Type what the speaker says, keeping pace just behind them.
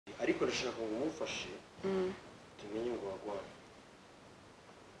ariko ndashaka ngo umufashe tumenye ngo wagwana.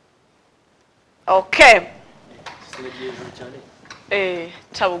 Okay. Sinagiye hejuru cyane.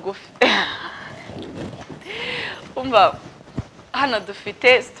 Ca bugufi. Umva hano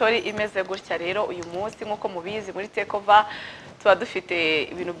dufite story imeze gutya rero uyu munsi nkuko mubizi muri Decoder tuba dufite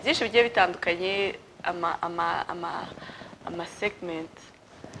ibintu byinshi bigiye bitandukanye ama segment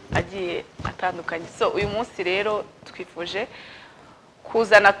agiye atandukanye. So uyu munsi rero twifuje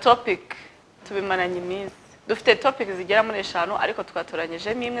kuzana topic tubimananye iminsi. Dufite topic zigera muri 5 ariko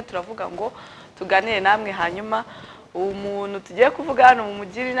twatoranyijemo imwe turavuga ngo tuganire namwe hanyuma umuntu tugiye kuvuga hano mu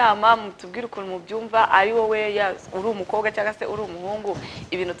mugira inama mutubwire ukuntu mubyumva ari wowe uri umukobwa cyangwa se uri umuhungu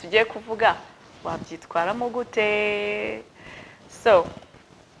ibintu tugiye kuvuga wabyitwaramo gute. So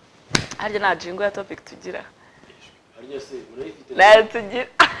harya nta jingo ya topic tugira harya se murayifite nayo tugira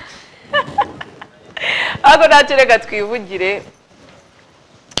ahubwo ntacyo reka twivugire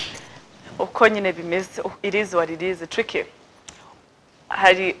uko nyine bimeze. Irizi waririze tricky.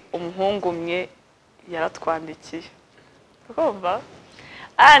 Hari umuhungu umwe yaratwandikiye kumva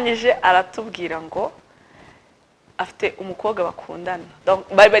anije aratubwira ngo afite umukobwa bakundana,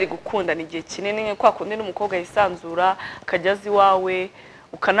 bari gukundana igihe kinini kwa kundi n'umukobwa yisanzura akajyazi wawe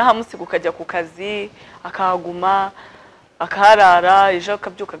ukanahamusiga ukajya ku kazi akahaguma akaharara ejo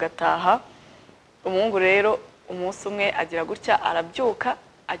akabyuka gataha. Umuhungu rero umunsi umwe agira gutya arabyuka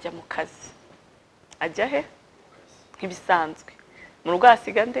ajya mu kazi. Ajya he nk'ibisanzwe mu rugo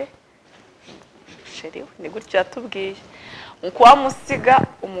asiga nde sheri ni gutya yatubwiye. Uko wamusiga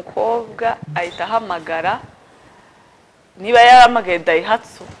umukobwa ahita ahamagara, niba yaramagaye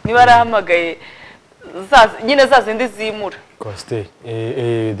Daihatsu niba yarahamagaye nyine zazindi zimura Coaster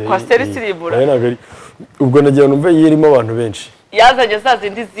siribura ubwo nagira numva yirimo abantu benshi yazanye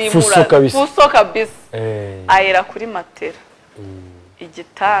zazindi zimura fuso kabisa. Ahera kuri matera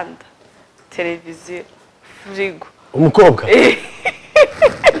igitanda televiziyo frigo umukobwa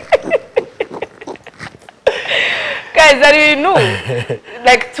guys ari ibintu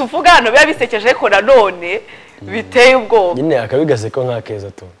like tuvuga hano biba bisekeje ko nanone biteye ubwoba nyine akabigase ko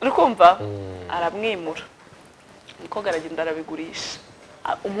nk'akeza tu urikumva aramwimura umukobwa aragenda arabigurisha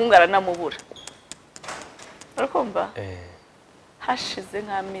umuhungu aranamubura urikumva hashize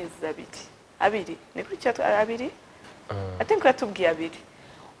nk'amezi abiri ni kuri cyo abiri atenko yatubwiye abiri.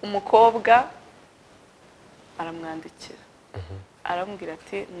 Umukobwa aramwandikira aramubwira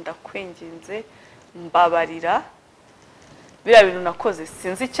ati ndakwinginze mbabarira biriya bintu nakoze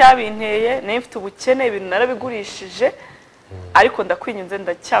sinzi icyabinteye mfite ubukene ibintu narabigurishije ariko ndakwinginze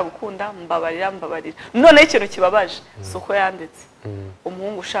ndacyagukunda mbabarira. None ikintu kibabaje suko yanditse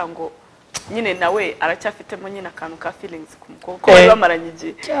umuhungu ushango nyine nawe aracyafitemo nyine akantu ka feelings ku mukobwa ko bari bamaranye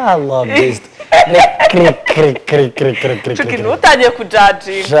igihe. Chuki ntutangiye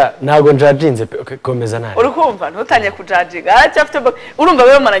kujudginga ntago njudginze komeza nawe urukumva ntutangiye kujudginga aracyafite urumva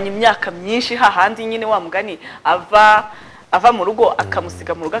bari bamaranye imyaka myinshi hahandi nyine wa mugani ava mu rugo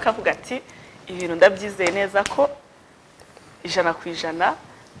akamusiga mu rugo akavuga ati ibintu ndabyizeye neza ko 100%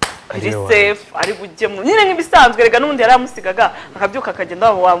 biri safe ari bujye mu nyine nk'ibisanzwe rega n'undi yari amusigaga akabyuka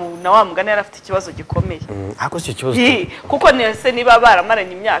akagenda na wa mugani yari afite ikibazo gikomeye. Ako cyo kibazo kuko nese niba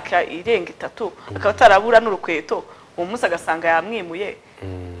baramaranye imyaka irenga 3 akaba tarabura n'urukweto uwo munsi agasanga yamwimuye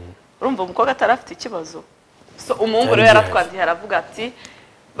urumva umukobwa atarafite ikibazo. So umuhungu rero yaratwandiye aravuga ati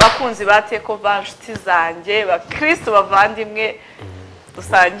bakunzi ba Decoder nshuti zanjye bakristo bavandimwe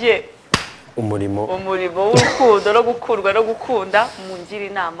dusangiye umurimo w'urukundo no gukurwa no gukunda mungira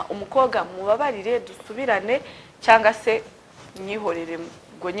inama umukobwa mubabarire dusubirane cyangwa se nyihorere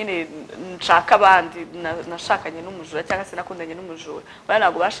ngo nyine nshaka abandi nashakanye n'umujura cyangwa se nakundanye n'umujura bari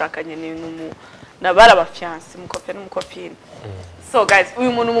ntabwo bashakanye nabara abafiance umukope n'umukopine. So guys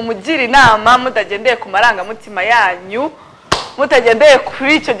uyu muntu mumugira inama mudagendeye ku marangamutima yanyu mutagendeye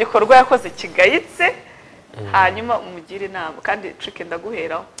kuri icyo gikorwa yakoze kigayitse hanyuma umugira inama kandi trick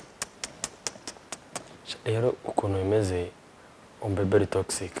ndaguheraho rero ukuntu bimeze umbeberi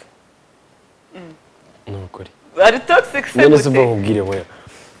toxic n'ukuri ari toxic se none se ubwire we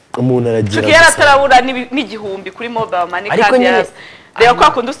umuntu aragira trick yaratarabura n'igihumbi kuri mobile money kandi rero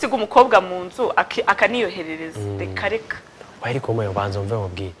kwa kundi usiga umukobwa mu nzu akaniyoherereza reka ariko mwe banza umve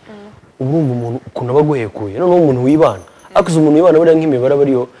mubwiye urumva umuntu ukuntu abaguhekuye none umuntu wibana akuze umuntu wibana buri nk'imibara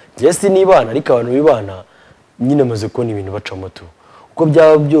bariyo Jesse nibana ariko abantu bibana nyine maze ko ni ibintu bacamo tu uko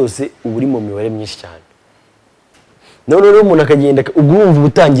byaba byose uburi mu mibare myinshi cyane. None rero umuntu akagenda ugumva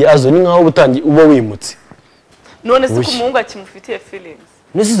ubutangiye azo ni nkaho ubutangiye uba wimutse none se ko umuhungu akimufitiye feelings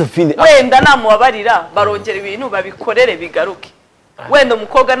nese feeling wenda namubabarira barongera ibintu babikorere bigaruke wenda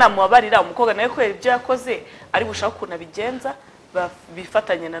umukobwa namubabarira umukobwa nawe kwera ibyo yakoze ari bushaka kuna bigenza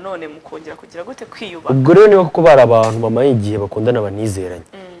bifatanye nanone mu kongera kugira gute kwiyubaka. ubwo rero niba kuko bari abantu mama igihe bakundana banizeranye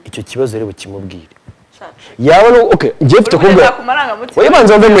icyo kibazo rero kimubwire yaba no okay ngiye mfite kumbwira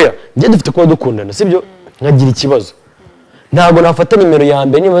wayibanza wambe muya ngiye dufite kuba dukundana sibyo nkagira ikibazo ntago nafata nimero ya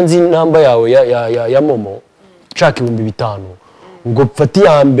mbere niba nzi namba yawe ya momo nshaka 5,000 ngo mfate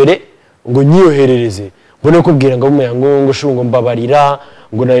ya mbere ngo nyiyoherereze mbone kubwira ngo muya ngo shungo mbabarira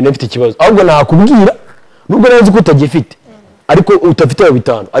ngo nawe nafite ikibazo ahubwo nakubwira nubwo nazi ko utagifite ariko utafite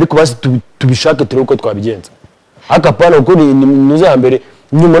 5 ariko basi tubishake turebe uko twabigenza akapana uko ni ya mbere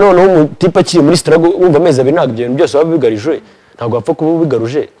nyuma noneho umutipa akiri muri struggle wumva amezi abiri ntabwo ibintu byose baba bigarije ntabwo apfa kuba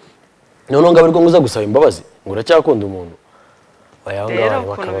bigaruje noneho ngabo ariko nguza gusaba imbabazi ngo uracyakunda umuntu bayanga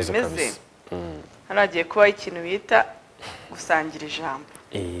bakabaza kabisa hano hagiye kuba ikintu bita gusangira ijambo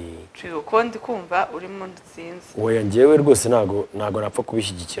uko ndi kumva urimo ndutsinze oya njyewe rwose ntago napfa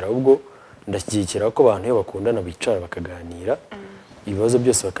kubishyigikira ahubwo ndashyigikira ko abantu iyo bakundana bicara bakaganira ibibazo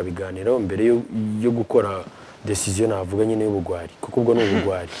byose bakabiganiraho mbere yo gukora decision navuga nyine y'ubugwari kuko ubwo ni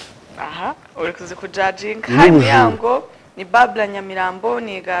ubugwari aha uri kuzi ku judging hano yango ni Babla Nyamirambo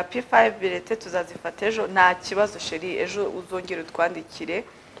ni ga P5 bilete tuzazifata ejo nta kibazo sheri ejo uzongera utwandikire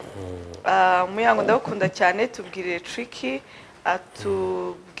muyango ndabukunda cyane tubwirire tricky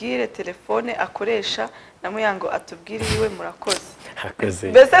atubwire telefone akoresha na muyango atubwire iwe murakoze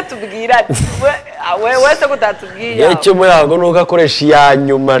mbese tubwira we wese kutatubwira yacyo muyango nuko akoresha ya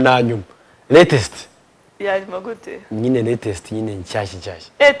nyuma na nyuma latest ya nyuma gute nyine latest nyine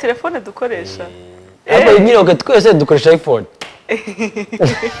nshyashya telefone dukoresha aba nyine uko twese dukoresha iPhone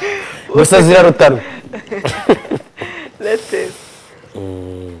gusa zirarutanwa latest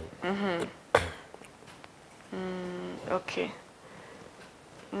okay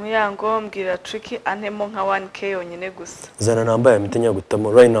muyango mbwira tricky antemo nka 1k yonyine gusa zana namba ya mitenya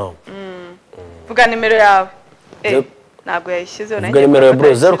gutamo right now vuga nimero yawe ntabwo yayishyizeho vuga nimero ya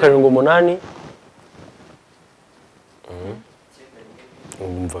bro 078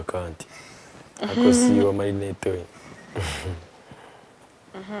 umva kandi akosi wa marinette we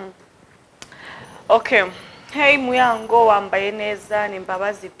okay hey muyango wambaye neza ni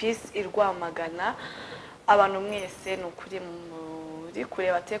Mbabazi Peace irwamagana abantu mwese nukuri muri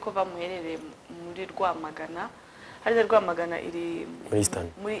kureba Takeover muherereye muri Rwamagana hari Rwamagana iri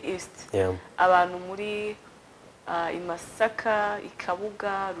muri East abantu muri Imasaka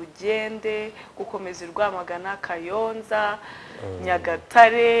Ikabuga Rugende gukomeza Rwamagana Kayonza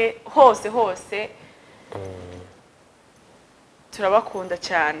Nyagatare hose turabakunda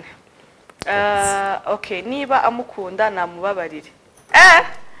cyane okay niba amukunda namubabarire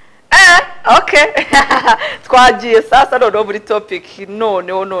okay twagiye sasa noneho muri topic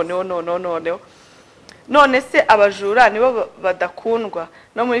none se abajura nibo badakundwa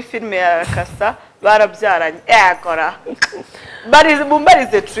no muri filime ya Kasa barabyaranye akora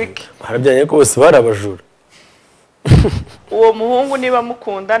barize trick barabyanye ko bose barabajura uwo muhungu niba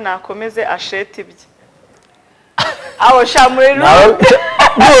mukunda nakomeze ashete ibye aho shamure no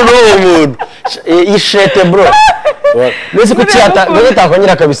umuntu ishete bro nese ko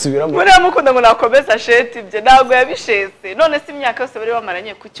takongera kabisubiramo muri amukunda ngo nakomeze ashete ibye ntabwo yabishese none se imyaka yose bari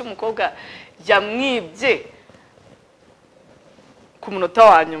bamaranye kuki umukobwa yamwibye ku munota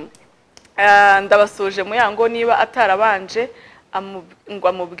wanyuma ndabasuje muyango niba atarabanje ngo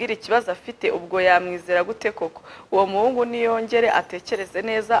amubwire ikibazo afite ubwo yamwizera gute koko uwo muhungu niyongere atekereze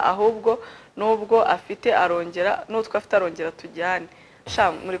neza ahubwo nubwo afite arongera nutwo afite arongera tujyane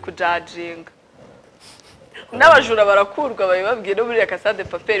sha muri kujudginga n'abajura barakurwa babibabwira muri Casa de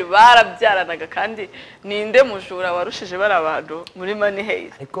Papel barabyaranaga kandi ninde mujura warushije barabado muri Money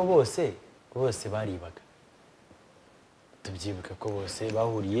Heist ariko bose baribaga tubyibuka ko bose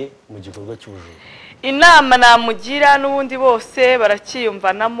bahuriye mu gikorwa cy'ubujura inama namugira n'ubundi bose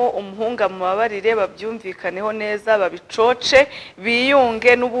barakiyumvanamo umuhunga mubabarire babyumvikaneho neza babicoce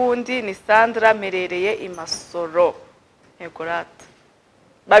biyunge n'ubundi ni Sandra merereye Imasoro yego rata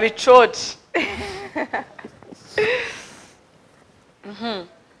babicoce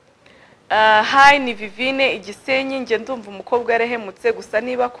hi ni Vivine Igisenyi nge ndumva umukobwa yarahemutse gusa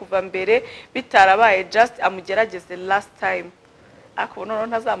niba kuva mbere bitarabaye just amugerageze last time akubona no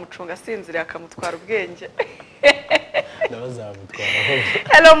ntazamucunga sinzira akamutwara ubwenge ndabazamutwara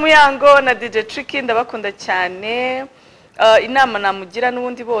hello muyango na DJ Tricky ndabakunda cyane inama namugira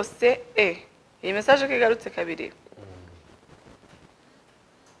n'ubundi bose iyi message ko igarutse kabiri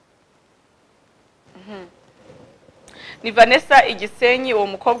ni Vanessa Igisenyi uwo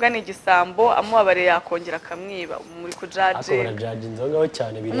mukobwa ni igisambo amubabarire yakongera akamwiba muri kujudginga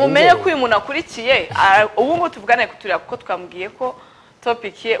cyane mumenye ko uyu muntu akurikiye ubu ngo tuvugane kuturira kuko twambwiye ko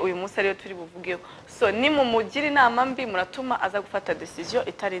topic ye uyu munsi ariyo turi buvugeho. So ni mumugira inama mbi muratuma aza gufata decision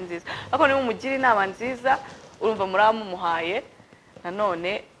itari nziza. Ariko ni mumugira inama nziza urumva muramumuhaye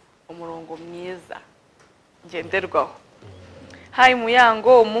nanone umurongo mwiza ngenderwaho. Hayi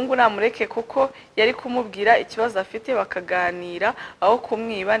Muyango umungu namureke kuko yari kumubwira ikibazo afite bakaganira aho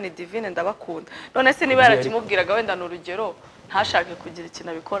kumwiba ni divine ndabakunda. None se niba yarakimubwiraga wenda n'urugero ntashake kugira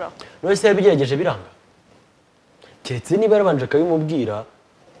ikintu abikoraho. None se yabigerageje biranga. Keretse niba yarabanje akabimubwira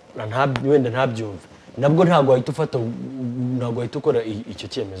wenda ntabyumve. Nabwo ntago wahita ufata ntago wahita ukora icyo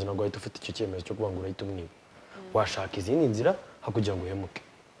cyemezo ntago wahita ufata icyo cyemezo cyo kubangura ahita umwiba. Washaka izindi nzira hakugira ngo uhemuke.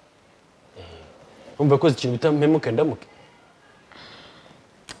 Umva ko ikintu bitampemuke ndamuke.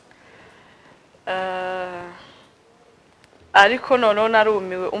 Ariko noneho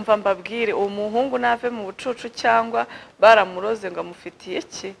narumiwe umva mbabwire umuhungu nave mu bucucu cyangwa baramuroze ngo amufitiye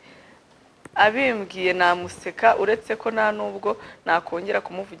iki abimbwiye namuseka uretse ko nta nubwo nakongera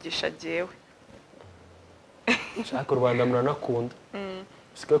kumuvugisha jewe. Shaka Rwanda muranakunda.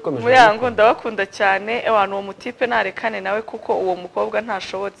 Muyango ndabakunda cyane abantu uwo mutipe narekane nawe kuko uwo mukobwa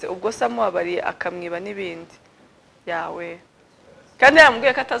ntashobotse ubwo se amubabariye akamwiba n'ibindi yawe kandi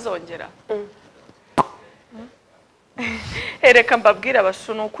yamubwiye ko atazongera. Hereka mbabwira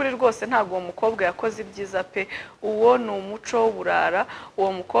abashunu ukuri rwose ntago uwo mukobwa yakoze ibyiza pe uwo ni umuco w'uburara.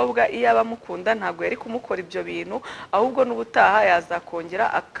 Uwo mukobwa iyo abamukunda ntago yari kumukora ibyo bintu ahubwo n'ubutaha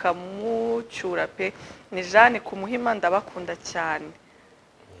yazakongera akamucyura pe. Ni Jeanne kumuhima ndabakunda cyane.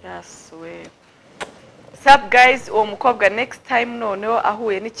 Yes we. Sup guys uwo mukobwa next time noneho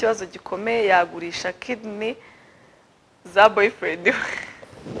ahuye n'ikibazo gikomeye yagurisha kidney za boyfriend.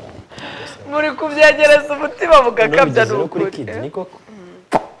 Muri kubyegereza umutima mugakabya n'ukuri.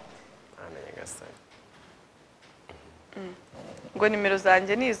 Ngo nimero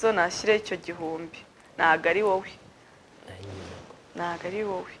zanjye nizo nashyire icyo gihumbi. Ntago ari wowe. Ntago ari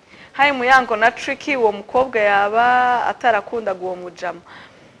wowe. Hayi Muyango na Tricky uwo mukobwa yaba atarakundaga uwo mujama.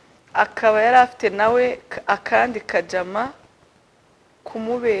 Akaba yari afite nawe akandi kajama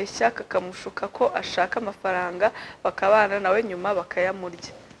kumubeshya kakamushuka ko ashaka amafaranga bakabana nawe nyuma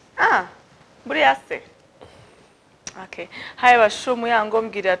bakayamurya. Buriya se. Okay. Hayi bashu Muyango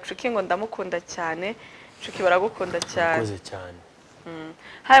mbwirira Tricky ngo ndamukunda cyane. Tricky baragukunda cyane. Koze cyane.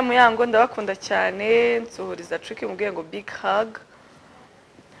 Hayi Muyango ndabakunda cyane nsuhuriza Tricky mubwiye ngo big hug.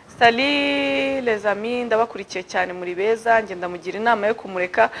 Salut les amis ndabakurikiye cyane muri beza nge ndamugira inama yo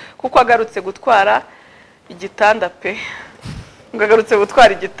kumureka kuko agarutse gutwara igitanda pe. Ngagarutse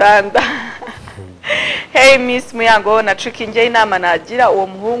gutwara igitanda. Hey Miss Muyango na Tricky nge inama nagira uwo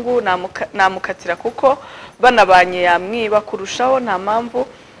muhungu namukatira kuko banabanye yamwiba kurushaho nta mpamvu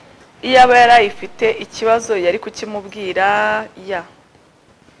iyaba yarayifite ikibazo yari kukimubwira ya.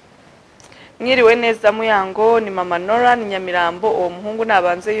 Mwiriwe neza Muyango ni mama Nora ni Nyamirambo uwo muhungu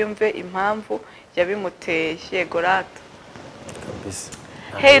nabanze yumve impamvu yabimuteye yego rata kabisa.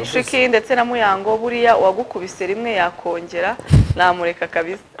 Hey Tricky ndetse na Muyango buriya wagukubise rimwe yakongera namureka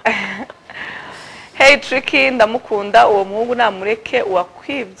kabisa. Hey Tricky ndamukunda uwo muhungu namureke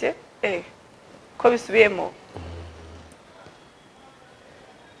wakwibye ko bisubiyemo.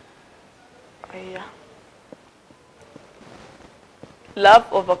 Aya Love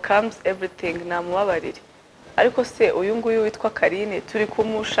overcomes everything namubabarire. Ariko se uyu nguyu witwa Karine turi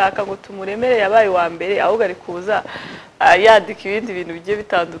kumushaka ngo tumuremere yabaye wa mbere ahubwo ari kuza yandika ibindi bintu bigiye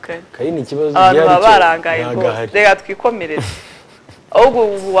bitandukanye. Karine ikibazo byari cyo barangaye rwose. Reka twikomereze. Ahubwo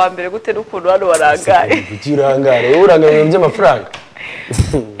ubu wa mbere gute n'ukuntu hano warangaye. Ukirangare wowe urangaye by'amafaranga.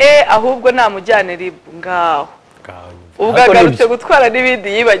 Ahubwo namujyane ribu ngaho. Ubwo agarutse gutwara n'ibindi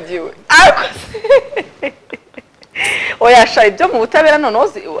yibagiwe. Oya sha ibyo mu butabera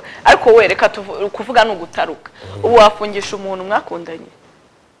nonozi ariko wereka kuvuga no gutaruka. Ubu wafungisha umuntu mwakundanye.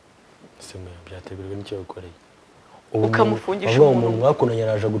 Sema byateberwa n'icyo ukoreye. Ukamufungisha umuntu mwakundanye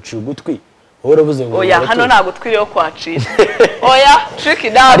araje guciye ugutwi. Wowe uravuze ngo oya hano ntago twiriyo kwacira. Oya Tricky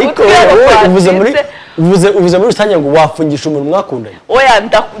ntago twiriyo uvuze muri rusange ngo wafungisha umuntu mwakundanye. Oya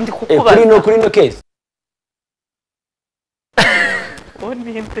ndi kukubaza. Kuri no case.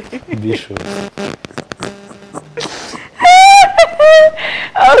 Oninde. Bisho.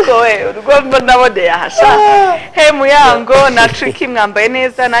 Okay, urugombo ndabode yahasha. Hey Muyango na Tricky mwambaye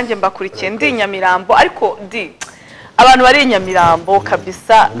neza nanjye mbakurikiye ndi Nyamirambo ariko di abantu bari Nyamirambo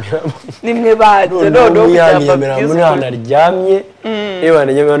kabisa nimwe baje noneho Nyamirambo ni hana ryamye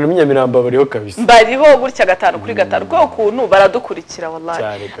ebana Nyamirambo bariho kabisa bariho gutya 5 kuri 5 ko ukuntu baradukurikira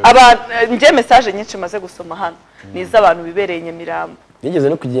wallahi abantu nje message nyinshi maze gusoma hano niza abantu bibereye Nyamirambo. Nigeze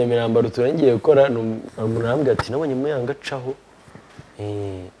no kugiye Nyamirambo ruturangiye gukora umuntu arambwira ati nabonye Muyango acaho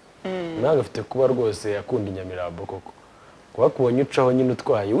Muyango afite kuba rwose yakunda Nyamirambo koko kubakubonye ucaho nyine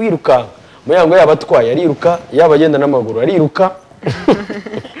utwaye wiruka muyango yaba atwaye ariruka yaba agenda n'amaguru ariruka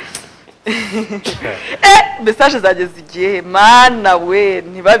message zageze igihe mana we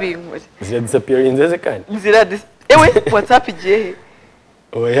ntibabinkore zira disappearinze ze kandi ewe WhatsApp igihe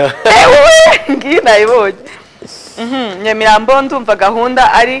oya ewe ngiye nayibonye Nyamirambo ndumva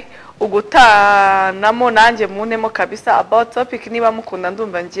gahunda ari ugutanamo nanjye munemo kabisa about topic niba mukunda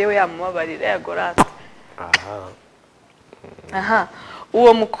ndumva ngiyewe yamubabarire yagorata aha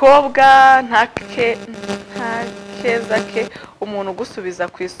uwo mukobwa ntakeza ke umuntu gusubiza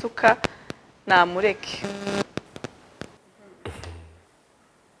ku isuka namureke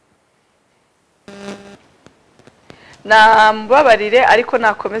namubabarire ariko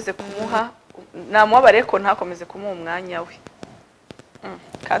nakomeze kumuha namubabarire ko ntakomeze kumuha umwanya we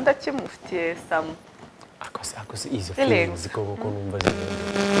kandi akimufitiye samu akose izo feelings ko numva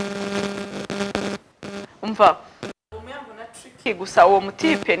umva umuyango na tricky gusa uwo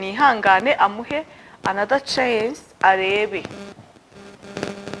mutipe ni ihangane amuhe another chance arebe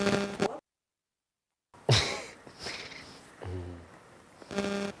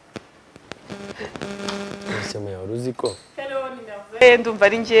Ruziko ndumva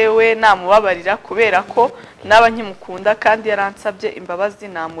ari njyewe namubabarira kubera ko naba nkimukunda kandi yaransabye imbabazi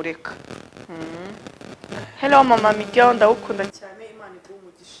namureka hello mama Miguel ndagukunda cyane Imana iguhe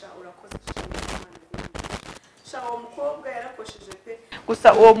umugisha urakoze cyane uwo mukobwa yarakosheje pe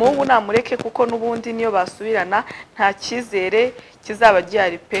gusa uwo muhungu namureke kuko nubundi niyo basubirana nta cyizere kizaba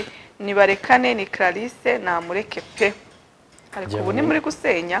gihari pe nibarekane ni Clarisse namureke pe ariko ubu ni muri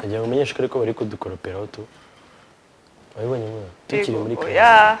gusenya agiye umenyesha ko bari kudukoroperaho tu wabibonye mwe tukiri muri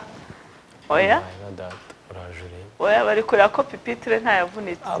oya oya urajure oya bari kurira ko pipitre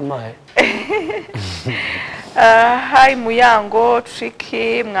ntayavunitse amaye hi Muyango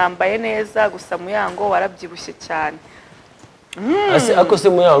Tricky mwambaye neza gusa Muyango warabyibushye cyane ase akose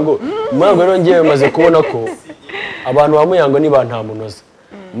Muyango rero ngiye maze kubona ko abantu ba Muyango ni ba nta munoza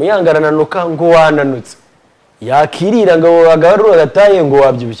Muyango arananuka ngo wananutse yakirira ngo bagarura gataye ngo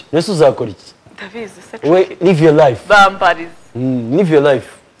wabyibushye nese uzakora iki ndabizi se we live your life bambarize live your life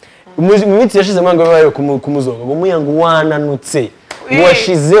mu minsi yashize Muyango bayo kumuzonga ngo Muyango wananutse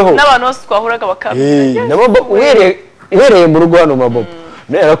washizeho n'abantu bose twahuraga bakamenya nabo wereye mu rugo hano mabobo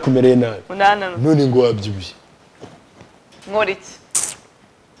naye yarakumereye nabi none ngo wabyibushye nkora iki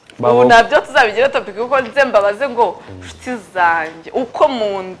ubu nabyo tuzabigira topic kuko nze mbabaze ngo nshuti zanjye uko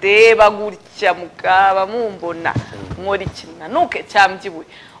mundeba gutya mugaba mumbona nkora iki nanuke cyambyibuye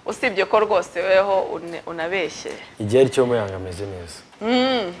usibye ko rwose weho unabeshye igihe cyo Muyango ameze neza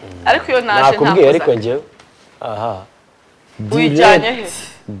ariko iyo naje nakubwiye ariko njyewe aha wijyanye he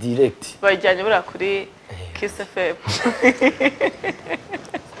direct bajyanye bura kuri Kiss FM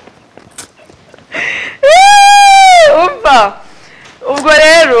umva ubwo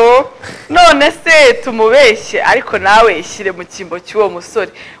rero none se tumubeshye ariko nawe ishyire mu cyimbo cy'uwo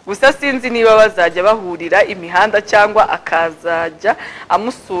musore gusa sinzi niba bazajya bahurira imihanda cyangwa akazajya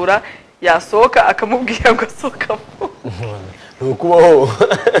amusura yasohoka akamubwira ngo asohoka nukubaho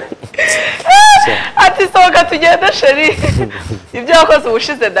ati sohoka tugende sheri ibyo wakoze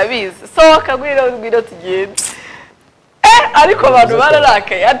ubushize ndabizi sohoka ngwino tugende ariko abantu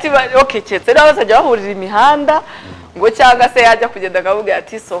bararakaye ati okay cyetse nawe bazajya bahurira imihanda ngo cyangwa se yajya kugenda akavuga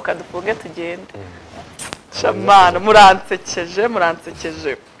ati sohoka dufunge tugende shamana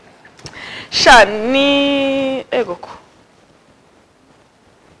muransekeje shani ego ko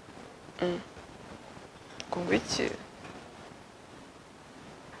kumva iki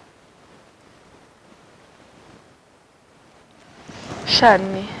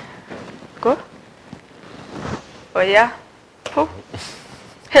shani go oya pu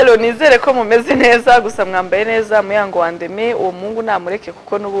hello nizere ko mumeze neza gusa mwambaye neza Muyango wandeme uwo mungu namureke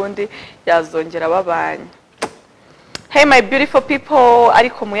kuko nubundi yazongera babanye hey my beautiful people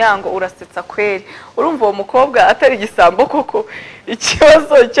ariko Muyango urasetsa kweri urumva uwo mukobwa atari gisambo koko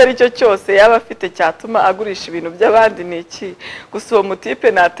ikibazo icyo ari cyo cyose yaba afite cyatuma agurisha ibintu by'abandi ni iki gusa uwo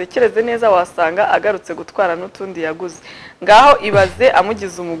mutipe natekereze neza wasanga agarutse gutwara n'utundi yaguze ngaho ibaze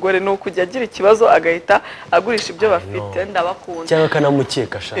amugize umugore nuko ujya agira ikibazo agahita agurisha ibyo bafite ndabakunda cyangwa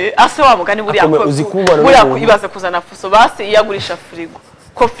kanamukeka sha ase wa mugani buriya ko ibaze kuzana fuso base iyagurisha frigo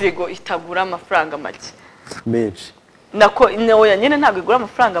ko frigo itagura amafaranga make menshi nako oya nyine ntabwo igura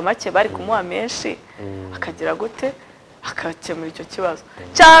amafaranga make bari kumuha menshi akagira gute akakemura icyo kibazo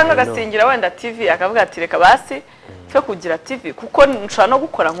cyangwa agasingira wenda TV akavuga ati reka basi twe kugira TV kuko nshobora no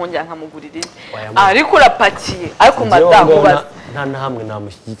gukora nkongera nkamugurira indi ariko urapakiye ariko madamu nta nahamwe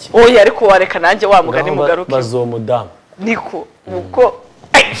namushyigikiye oya ariko wareka nanjye wa mugani mugaruke bazomudamu niko nuko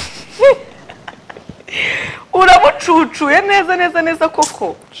urabucucuye neza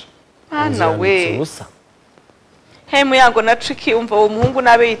koko mwana we Hey Muyango na Tricky umva uwo muhungu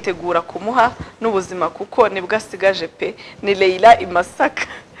nabe yitegura kumuha n'ubuzima kuko nibwo asigaje pe ni Leila Imasaka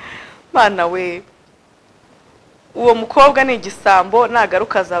mana we uwo mukobwa ni igisambo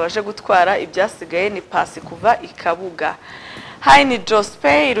nagaruka azabaje gutwara ibyasigaye ni pasi kuva ikabuga Hai ni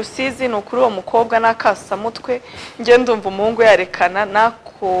Jospe Rusizi no kuri uwo mukobwa nakasa mutwe nge ndumva umuhungu yarekana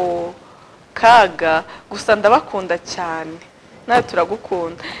nako kaga gusa ndabakunda cyane nawe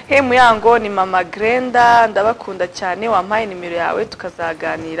turagukunda Hey Muyango ni mama Grenda ndabakunda cyane wampaye nimero yawe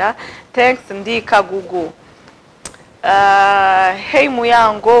tukazaganira thanks ndi Kagugu Hey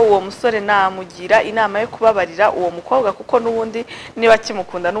Muyango uwo musore namugira inama yo kubabarira uwo mukobwa kuko nubundi niba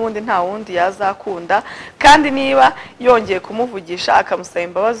kimukunda nubundi nta wundi yazakunda kandi niba yongeye kumuvugisha akamusaba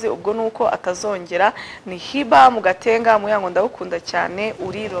imbabazi ubwo nuko atazongera ni Hiba mu Gatenga Muyango ndabukunda cyane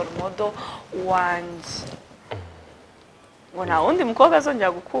uri role model wanje ngo nta wundi mukobwa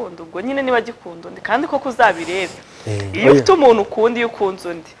azongera gukunda ubwo nyine niba gikunda undi kandi ko kuzabirebe iyo ufite umuntu ukundi iyo ukunze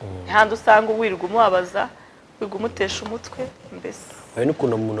undi ntihandi usanga wirirwa umubabaza wirirwa umutesha umutwe mbese hari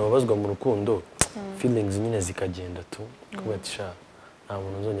n'ukuntu umuntu ababazwa mu rukundo feelings nyine zikagenda tu kuba ati sha nta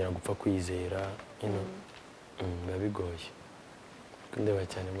muntu uzongera gupfa kwizera biba bigoye ndeba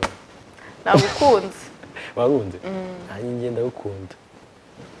cyane mwana nagukunze wakunze nanjye ngenda gukunda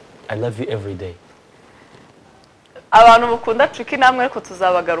I love you every day abantu mukunda Tricky namwe ariko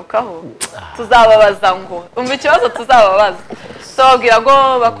tuzabagarukaho tuzababaza ngo umva ikibazo tuzababaza so gira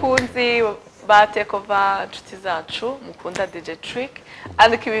ngo bakunzi ba Decoder nshuti zacu mukunda DJ Trick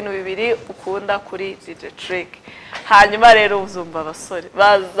andika ibintu bibiri ukunda kuri DJ Trick hanyuma rero uzumva abasore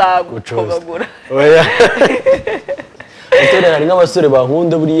bazagukobagura oya hari nk'abasore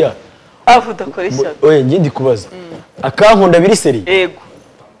bankunda buriya avuda kora ishyaka oya ngiye ndikubaza akankunda biri seri yego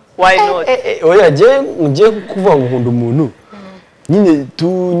why not oya ngiye kuvuga ngo nkunda umuntu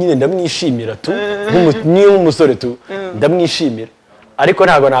nyine ndamwishimira tu niyo umusore tu ndamwishimira ariko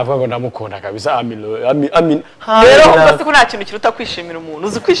ntago navuga ngo ndamukunda kabisa amin rero bose ko nta kintu kiruta kwishimira umuntu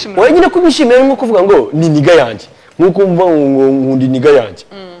uzi kwishimira oya nyine kubishimira nko kuvuga ngo ni niga yanjye nkuko umva ngo nkunda niga yanjye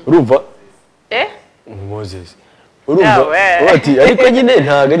urumva Moses urumva ati ariko nyine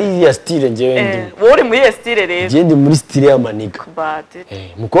ntago ari ya style ngewe ndi wowe muri ya style rero ngende muri style y'amaniga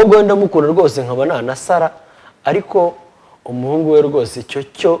mukobwa wenda mukunda rwose nkaba nanasara ariko umuhungu we rwose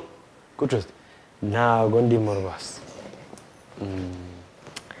cyo kucose ntago ndimo rwose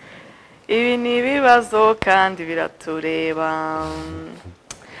ibi ni ibibazo kandi biratureba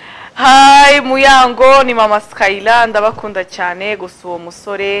Hai Muyango ni mama Skyland ndabakunda cyane gusa uwo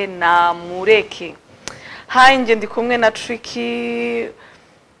musore na Amureke Hai nge ndi kumwe na Tricky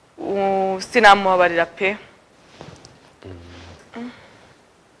sinamubabarira pe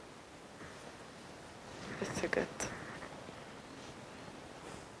Esegata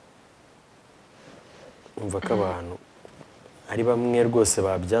umva ko abantu ari bamwe rwose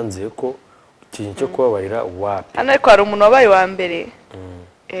babyanze ko ikintu cyo kubabarira wapi ariko hari umuntu wabaye wa mbere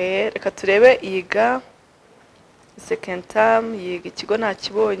reka turebe yiga second term yiga ikigo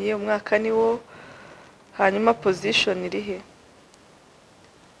ntakibonye umwaka niwo hanyuma position iri he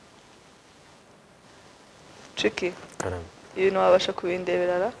Tricky ibintu wabasha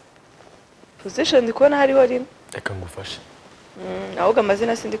kubindeberara position ndi kubona hariho rimwe reka ngufashe ahubwo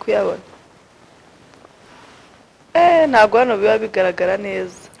amazina sindi kuyabona ntabwo hano biba bigaragara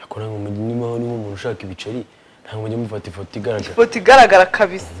neza akora ngo niba umuntu ushaka ibiceri ntabwo njye mufata ifoto igaragara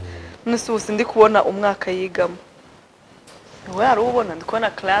kabisa nese ubu ndi kubona umwaka yigamo wowe hari ubona ndi kubona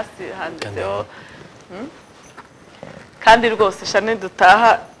class handitseho kandi rwose shane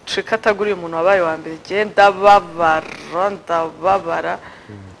dutaha Tricky ataguriye umuntu wabaye wa mbere genda babara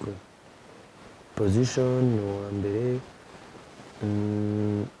position wa mbere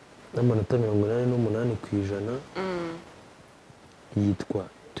n'amanota 88% yitwa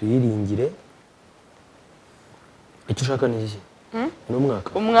tuyiringire icyo ushaka ni iki n'umwaka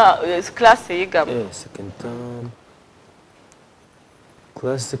class yigamo second term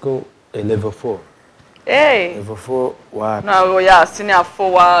classical level 4 level 4 wapi nawe yasi ni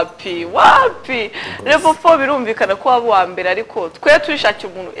afo wapi level 4 birumvikana ko waba wa mbere ariko twe turishakira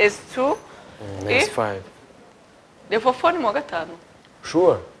umuntu S2 S5 level 4 ni mu gatanu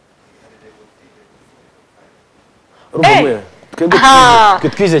sure twebwe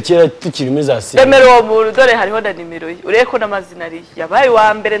twize kera tukiri muri za sima remero uwo muntu dore hariho na nimero ye urebe ko n'amazina ari yabaye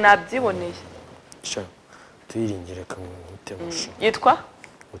wa mbere nabyiboneye sha tuyiringire kamute musho yitwa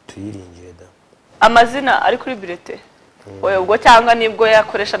tuyiringire da amazina ari kuri bilete oya ubwo cyangwa nibwo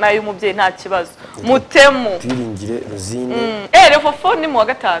yakoresha nayo y'umubyeyi nta kibazo mutemu tuyiringire Rosine level 4 ni mu wa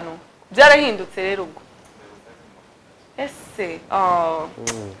gatanu byarahindutse rero ubwo se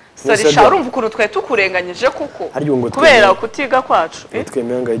sorry sha urumva ukuntu twaye tukurenganyije kuko kubera kutiga kwacu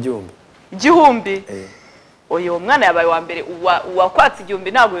twemeyanga igihumbi oyo mwana yabaye wa mbere uwakwatse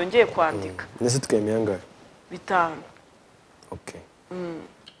igihumbi ntabwo yongeye kwandika nese twemeyanga 5 okay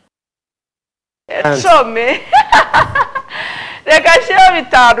Chome reka shira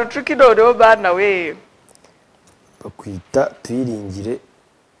 5 cuki noneho bana we bakwita tuyiringire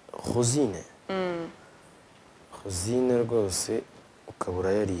Rosine Rosine rwose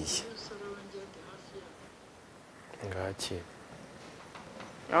ukabura yariye ngaki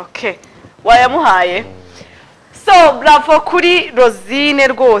okay wayamuhaye so bravo kuri Rosine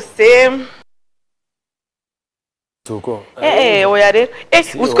rwose tuko oya rero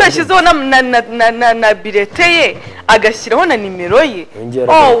utwashyizeho na bilete ye agashyiraho na nimero ye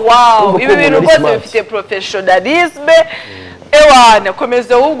wow ibi bintu rwose bifite professionalisme ewana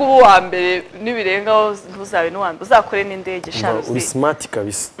komeza ahubwo ubu wa mbere nibirengaho ntuzabe n'uwambe uzakore n'indege sharuzi uri smart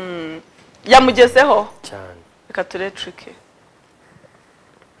kabisa yamugezeho cyane reka ture trick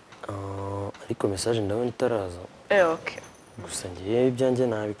ariko message ndabona itaraza okay gusa ngiye ibyanjye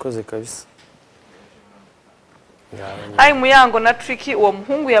nabikoze kabisa Ai muyango na tricky uwo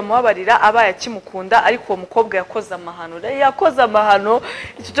muhungu yamubabarira abaye akimukunda ariko uwo mukobwa yakoze amahano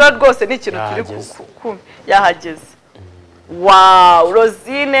icyo rwose ni ikintu turi yahageze wow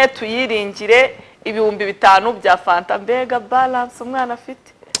Rosine tuyiringire ibihumbi 5 bya Fanta mbega balance umwana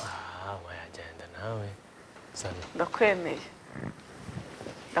afite wayagenda nawe ndakwemeye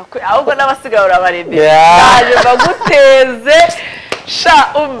ahubwo n'abasigaye urabarebe naje baguteze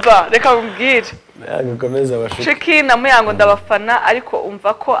sha umva reka mbwire gukomeza abashiki Tricky na muyango ndabafana ariko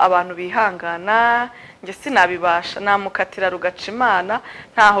umva ko abantu bihangana nge sinabibasha namukatira rugacimana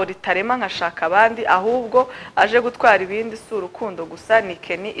ntaho ritarema nkashaka abandi ahubwo aje gutwara ibindi si urukundo gusa ni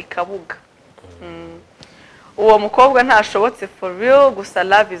Keni ikabuga uwo mukobwa ntashobotse for real gusa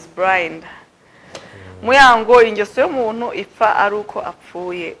love is blind muyango ingeso y'umuntu ipfa ari uko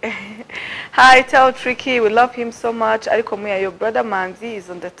apfuye hi tell Tricky we love him so much ariko muya your brother Manzi is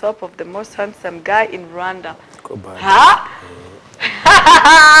on the top of the most handsome guy in Rwanda ha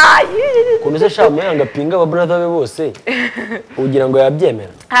kunze sha muyango pinga aba brother be bose ugira ngo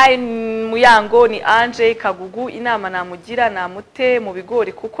yabyemera hi muyango ni Anje Kagugu inama namugira namute mu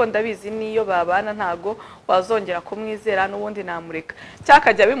bigori kuko ndabizi niyo babana ntago wazongera kumwizera n'ubundi namureka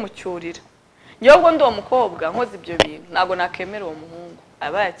cyakajya bimucyurira Nyobwo ndo mukobwa nkoze ibyo bintu nago nakemera uwo muhungu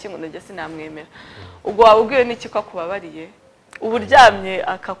abaye akinkunda njye sinamwemera ubwo wabubwiye n'iki ko akubabariye uburyamye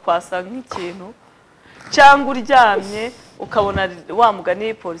akakwasa nk'ikintu cyangwa uryamye ukabona wa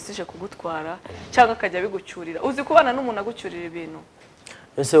mugani polisi je kugutwara cyangwa akajya bigucyurira uzi kubana n'umuntu agucyurira ibintu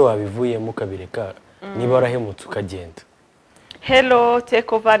ese wabivuyemo kabireka niba arahemutse ukagenda Hello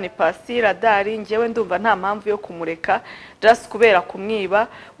Decoder ni Pasi radari ngewe ndumva nta mpamvu yo kumureka just kubera kumwiba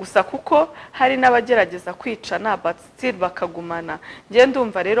gusa kuko hari n'abagerageza kwicana but still bakagumana ngewe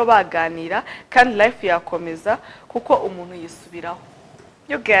ndumva rero baganira kandi life yakomeza kuko umuntu yisubiraho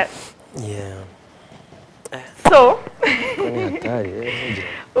you get so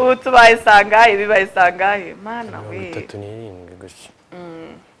ubu tubayisangahe bibayisangahe mana we 37 gusa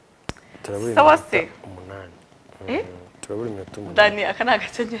sawa se 8 Dani akana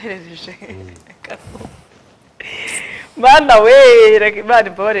gace nyohereje Bana we bari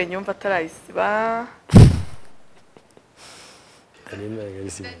bore nyumva tarayisiba Dani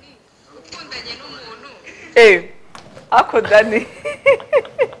magarisi ukundanye n'umuntu ako Dani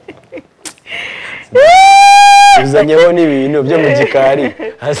uzanyeho n'ibintu byo mu gikari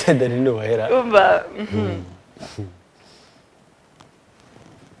hase Dani no bahera umva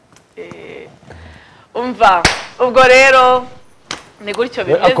umva ubwo rero ni gutyo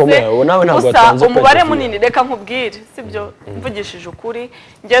bimeze gusa umubare munini reka nkubwire sibyo mvugishije ukuri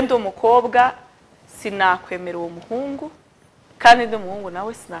ngende umukobwa sinakwemera uwo muhungu kandi ndi umuhungu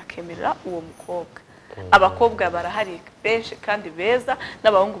nawe sinakemerera uwo mukobwa abakobwa barahari benshi kandi beza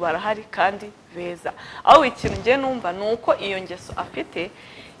n'abahungu barahari kandi beza aho ikintu ngiye numva nuko iyo ngeso afite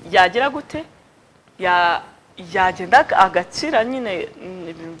yagira gute yagenda agakira nyine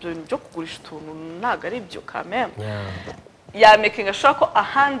ibintu byo kugurisha utuntu ntago ari byo kameme yamekinga ashobora ko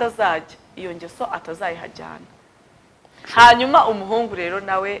ahandi azajya iyo ngeso atazayihajyana hanyuma umuhungu rero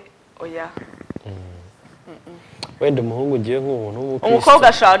nawe oya wenda umuhungu ngiye nk'umuntu w'umukristo umukobwa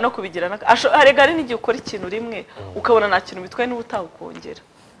ashobora no kubigirana arega ari n'igihe ukora ikintu rimwe ukabona nta kintu bitwaye n'ubutawukongera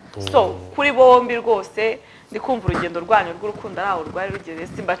so kuri bombi rwose ndi kumva urugendo rwanyu rw'urukundo araho rwari rugeze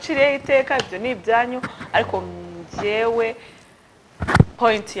simbaciriye iteka ibyo ni ibyanyu ariko njyewe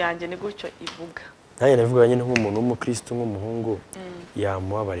point yanjye ni gutyo ivuga nanjye navuga nyine nk'umuntu w'umukristo nk'umuhungu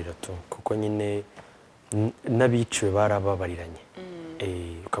yamubabarira tu kuko nyine n'abiciwe barababariranye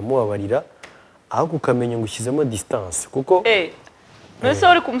ukamubabarira ahubwo ukamenya ngo ushyizemo distance kuko nese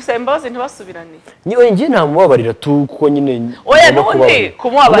uri kumusaba imbabazi ntibasubirane njye ntamubabarira tu kuko nyine oya n'ubundi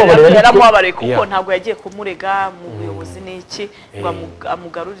kumubabarira yaramubabariye kuko ntabwo yagiye kumurega mu buyobozi n'iki ngo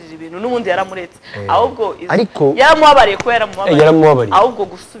amugarurire ibintu n'ubundi yaramuretse ahubwo yaramubabariye ko yaramubabariye ahubwo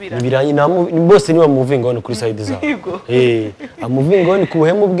gusubirana ibiranye bose niba muvingone kuri side zabo amuvingone ku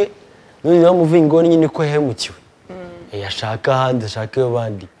buhemu bwe n'undi amuvingone nyine ko yahemukiwe yashaka ahandi ashaka iyo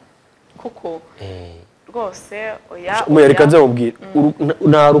bandi kuko rwose oya reka nzamubwira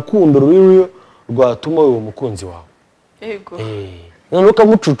nta rukundo ruriyo rwatuma uwo mukunzi wawe yego none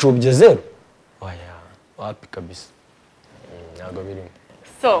ukamucucubye zero oya wapi kabisa ntabwo birimo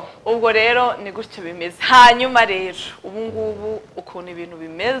so ubwo rero ni gutyo bimeze hanyuma rero ubu ngubu ukuntu ibintu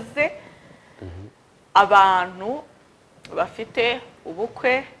bimeze abantu bafite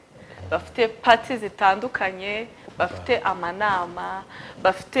ubukwe bafite party zitandukanye bafite amanama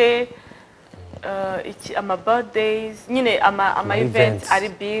bafite ama birthdays nyine ama events ari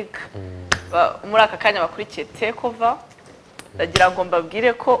big muri aka kanya bakurikiye Decoder ndagira ngo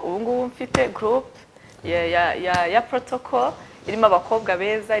mbabwire ko ubu ngubu mfite group ya protocol irimo abakobwa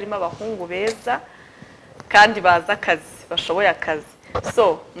beza irimo abahungu beza kandi baza akazi bashoboye akazi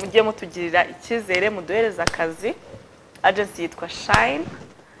so mujye mutugirira icyizere muduhereza akazi agency yitwa Shine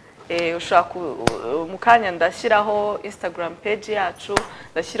ushaka mu kanya ndashyiraho Instagram page yacu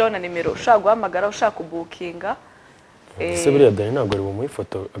ndashyiraho na nimero ushaka guhamagara ushaka kubukinga ese buriya Dani ntabwo ari bumuha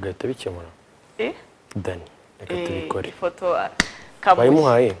ifoto agahita bikemura Dani reka tubikore ifoto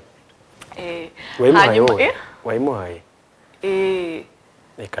wayimuhaye wayimuhaye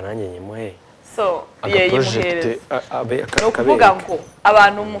reka nanjye nyimuhe so yimuhereza ni ukuvuga ngo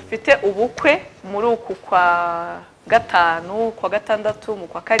abantu mufite ubukwe muri uku kwa gatanu kwa gatandatu mu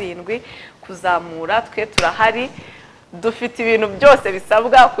kwa karindwi kuzamura twe turahari dufite ibintu byose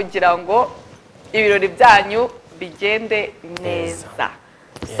bisabwa kugira ngo ibirori byanyu bigende neza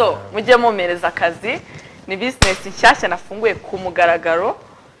so mujye mumereza akazi ni business nshyashya nafunguye ku mugaragaro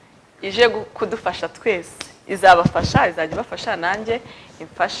ije kudufasha twese izabafasha izajya bafasha nanjye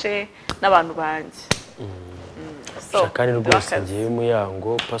imfashe n'abantu banjye so kandi rwose ngiye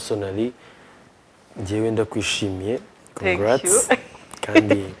muyango personally ngiye ndakwishimiye congrats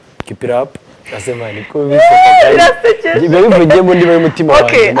kandi keep it up asemani ko bivugiye mu ndimo y'umutima wanjye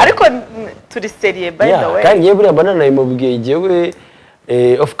okay ariko turi serious by the way kandi ngiye buriya banana imubwiye igiye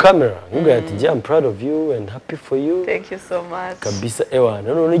off camera nguga ati I'm proud of you and happy for you thank you so much kabisa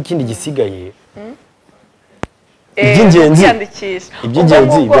ewana none ikindi gisigaye iby'ingenzi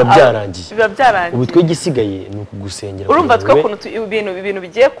biba byarangiye ubu twe gisigaye ni ukugusengera urumva twakuntu ibintu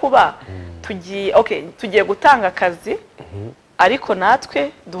bigiye kuba tugiye gutanga akazi ariko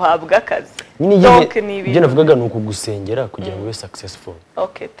natwe duhabwa akazi ibyo navugaga ni ukugusengera kugira ngo ube successful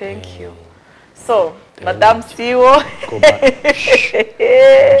okay thank you so madame CEO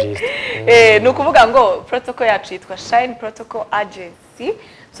ni ukuvuga ngo protocol yacu yitwa Shine Protocol Agency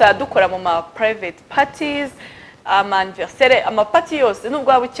dukora mu ma private parties anniversaire amapati yose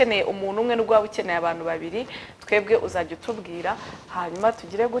nubwo waba ukeneye umuntu umwe nubwo waba ukeneye abantu babiri twebwe uzajya utubwira hanyuma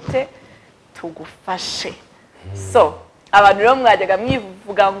tugire gute tugufashe so abantu rero mwajyaga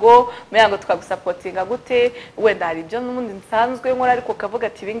mwivuga ngo muyango twagusapotinga gute wenda hari ibyo n'ubundi nsanzwe nkora ariko kavuga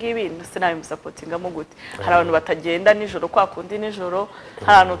ati ibi ngibi ndetse nawe musapotinga mu gute hari abantu batagenda nijoro kwa kundi nijoro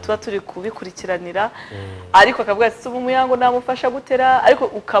hari abantu tuba turi kubikurikiranira ariko akavuga ati ubu muyango namufasha gutera ariko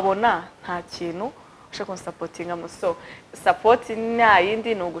ukabona nta kintu ushaka kunsapotinga muso support nta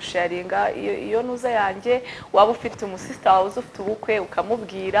yindi ni ugusharinga iyo nuza yanjye waba ufite umusista wawe ufite ubukwe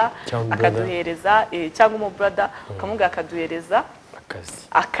ukamubwira akaduhereza cyangwa umubrother ukamubwira akaduhereza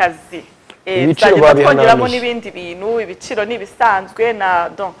akazi ibiciro babihanamo n'ibindi bintu ibiciro nibisanzwe na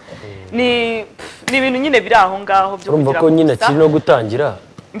donc ni ibintu nyine biri aho ngaho byo kugira ko nyine kiri no gutangira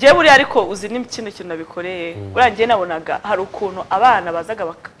ngiye buri ariko uzi n'ikindi kintu nabikoreye urangiye nabonaga hari ukuntu abana bazaga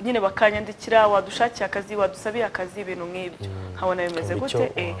nyine bakanyandikira wadushakiye akazi wadusabiye akazi ibintu nk'ibyo nkabona bimeze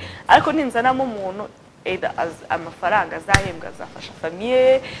gute ariko ninzanamo umuntu amafaranga azahembwa azafasha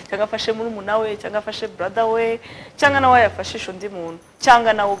famiye cyangwa afashe murumuna we cyangwa afashe brother we cyangwa nawe yafashisha undi muntu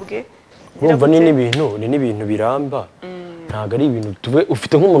cyangwa nawe ubwe urumva ni n'ibintu biramba ntabwo ari ibintu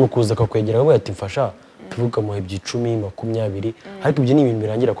ufite nk'umuntu kuza akakwegera aho ati mfasha tuvuga mu 10 20 ariko ibyo ni ibintu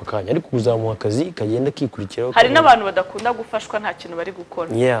birangira ako kanya ariko kuzamuha akazi kagenda kikurikiraho hari n'abantu badakunda gufashwa nta kintu bari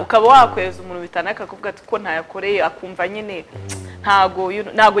gukora ukaba wakweza umuntu bitanaka kuvuga ati ko ntayakoreye akumva nyine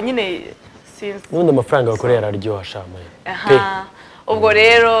ntago nyine sinzi n'undi amafaranga bakoreye araryoha shamaye ubwo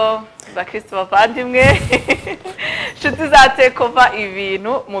rero bakristo bavandimwe inshuti za Decoder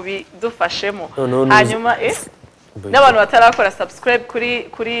ibintu mu bidufashemo hanyuma n'abantu batarakora subscribe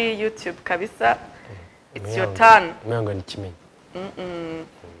kuri YouTube kabisa it's your turn mwanga nikimenye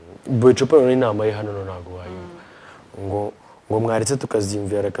boy chopper ni nama ye hano ntago wayo ngo mwaretse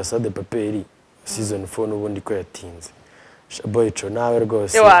tukazimvira Casa de Papel season 4 n'ubundi ko yatinze boy cho nawe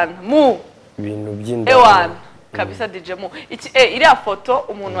rwose mu ibintu by'inda kabisa DJ mu iriya foto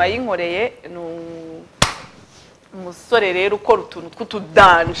umuntu wayinkoreye umusore rero ukora utuntu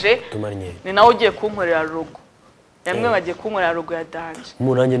tw'utudanje ni nawe ugiye kunkorera logo yamwe bagiye kunkorera logo ya danje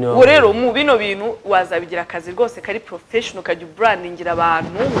umuntu niwe rero mu bino bintu wazabigira akazi rwose kari professional kajya brandingira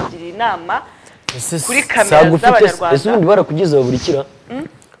abantu mugira inama kuri kamera z'abanyarwanda ese ubundi barakugize burikira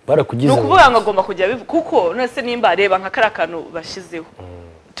barakugize nukuvuga ngo agomba kujya kuko none nimba reba nka karakano bashizeho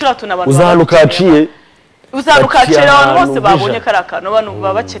turatuna abantu uzanukaciye abantu bose babonye karakano abantu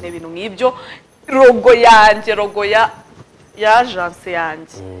baba bakeneye ibintu nk'ibyo logo ya agence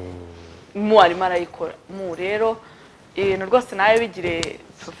yanjye mu arimo arayikora mu rero ibintu rwose nawe bigire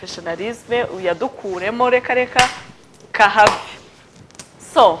professionalisme uyadukuremo reka kahave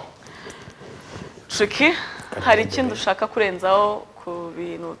so Tricky hari ikindi ushaka kurenzaho ku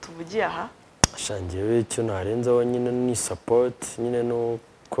bintu tuvugiye aha shangiwe icyo narenzaho nyine ni support nyine no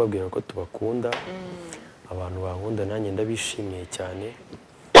kubabwira ko tubakunda abantu bankunda nanjye ndabishimiye cyane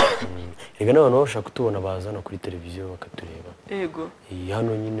ega n'abantu bashaka kutubona bazana kuri televiziyo bakatureba yego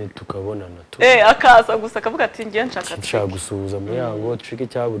hano nyine tukabonana akaza gusa akavuga ati ngiye nshaka gusuhuza mu yango Tricky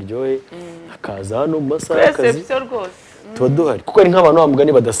cyaburyohe akaza hano mu masaha y'akazi tuba duhari kuko ari nk'abantu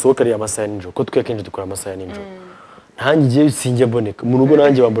bamugani badasohoka ari amasaha y'ijoro ko twe kenshi dukora amasaha y'ijoro nanjye igihe sinjye mboneka mu rugo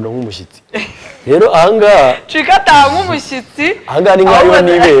nanjye bambona nk'umushyitsi rero ahangaha Tricky ataha nk'umushyitsi ahangaha ni nk'aho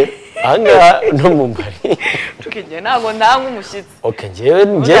nibe ahangaha no mu mbari Tricky njye ntabwo nta nk'umushyitsi okay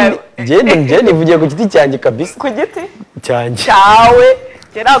njye nivugiye ku giti cyanjye kabisa ku giti cyanjye cyawe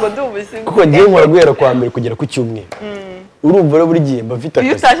njye ntabwo ndi umushyitsi kuko ngiye nkora guhera kwa mbere kugera ku cyumweru urumva rero buri gihe mba mfite akazi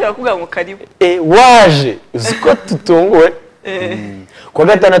iyo utashye bakubwira ngo karibu waje uzi ko tutunguwe kuwa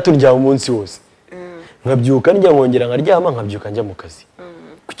gatandatu ndyama umunsi wose nkabyuka njya nkongera nkaryama nkabyuka njya mu kazi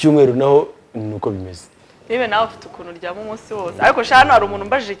ku cyumweru naho nuko bimeze nibe nawe ufite ukuntu uryama umunsi wose ariko shano hari umuntu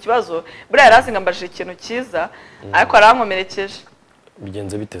mbajije ikibazo buriya yarazi ngambajije ikintu cyiza ariko arankomerekeje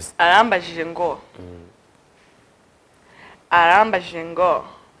bigenze biteze arambajije ngo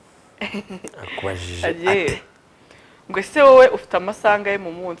akubajije ate ngo ese wowe ufite amasanga ye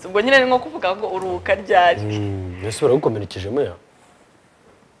mu munsi ubwo nyine ni nko kuvuga ngo uruhuka ryari ese uragukomerekejemo ya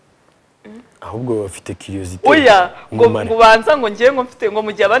ahubwo bafite curiosity oya ngo banza ngo ngiye ngo mfite ngo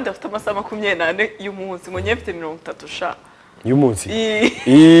mu gihe abandi bafite amasaha 24 y'umunsi ngo ngiye mfite 30 sha y'umunsi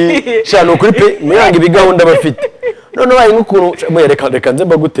sha no kuri pe muyanga ibigahunda bafite none bayi nk'ukuntu reka nze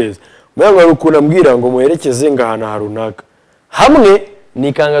mbaguteza muyanga ukuntu ambwira ngo muherekeze ngahana harunaka hamwe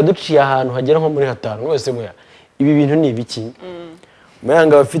nikanga duciye ahantu hagera nko muri 5 wese muya ibi bintu ni ibiki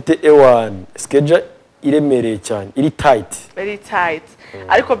muyanga bafite A1 schedule iremereye cyane iri tight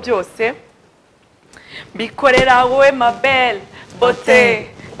ariko byose bikorera wowe mabel bote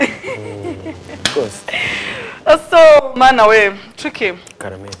so mana we Tricky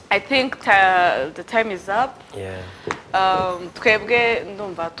I think the time is up twebwe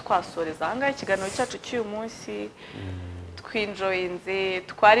ndumva twasoreza ahangaha ikiganiro cyacu cy'uyu munsi twinjoyinze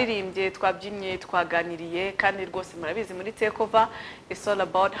twaririmbye twabyinnye twaganiriye kandi rwose murabizi muri Decoder it's all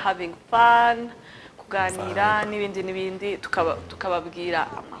about having fun kuganira n'ibindi tukababwira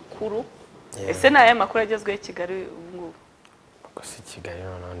amakuru ese naye makuru agezweho Kigali ubu gusa Kigali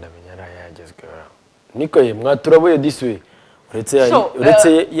none ndamenya ari yagezweho niko ye mwaturabuye diswe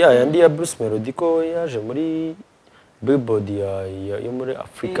uretse yandi ya Bruce Melody ko yaje muri Billboard yo muri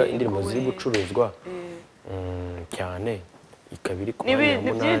Africa indirimbo ziri gucuruzwa cyane ikabiri ku mwanya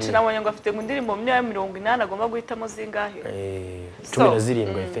munani ni byinshi nabonye ngo afite mu ndirimbo 180 agomba guhitamo zingahe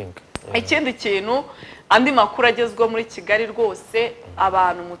 17 I think ikindi kintu andi makuru agezweho muri Kigali rwose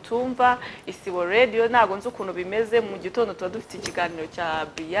abantu mutumva ISIBO radio ntago nzi ukuntu bimeze mu gitondo tuba dufite ikiganiro cya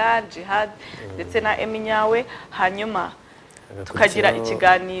Brian Jihad ndetse na Eminyawe hanyuma tukagira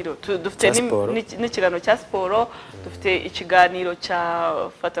ikiganiro dufite n'ikiganiro cya siporo dufite ikiganiro cya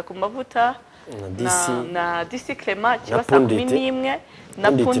fata ku mavuta na DC Clement kibasa 11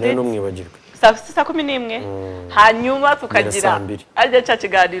 na Pundit saa 11 hanyuma tukagira arya cya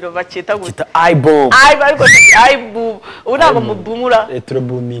kiganiro bakita gute ISIBO unago mubumura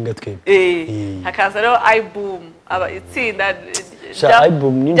turaboominga twe hakaza rero ISIBO aba itsinda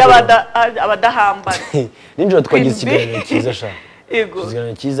abadahamba ninjoro twagize ikiganiro cyiza sha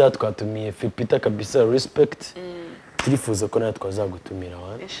ikiganiro cyiza twatumiye Fipita kabisa respect turifuza ko natwe twazagutumira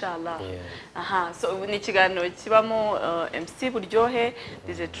wana inshallah. Yeah. Aha, so ubu ni ikiganiro kibamo MC Buryohe,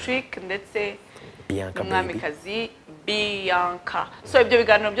 DJ Trick ndetse Bianca baby. n'umwamikazi Bianca. So ibyo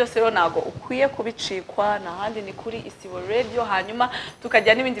biganiro byose rero nago ukwiye kubicikwa n'ahandi ni kuri Isibo Radio, hanyuma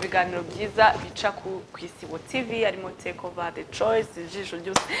tukajya n'ibindi biganiro byiza bica ku Isibo TV, harimo Decoder, The Choice, Ijisho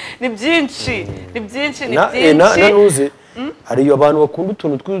ryose. Ni byinshi, ni byinshi, ni byinshi. Nanuze hari abantu bakunda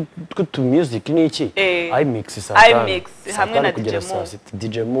utuntu tw'utu music n'iki iMix iMix hamwe na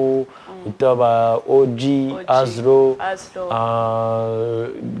DJ Mo utaba OG Azro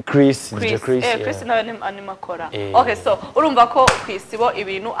Chris nawe animakora. Okay, so urumva ko ku Isibo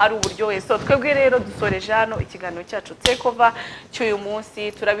ibintu ari uburyohe. So twebwe rero dusoreje hano ikiganiro cyacu Decoder cy'uyu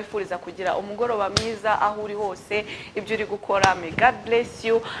munsi. Turabifuriza kugira umugoroba mwiza aho uri hose, ibyo uri gukora. May God bless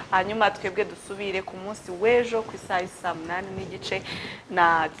you. Hanyuma twebwe dusubire ku munsi w'ejo ku isaha 8:30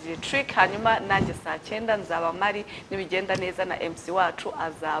 na DJ Trick, hanyuma nanjye saa 9 nzaba mari, nibigenda neza na MC wacu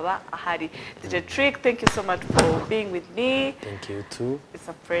azaba ahari. DJ Trick, thank you so much for being with me. Thank you too. It's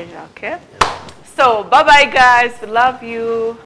a pleasure, okay? So bye bye guys, love you.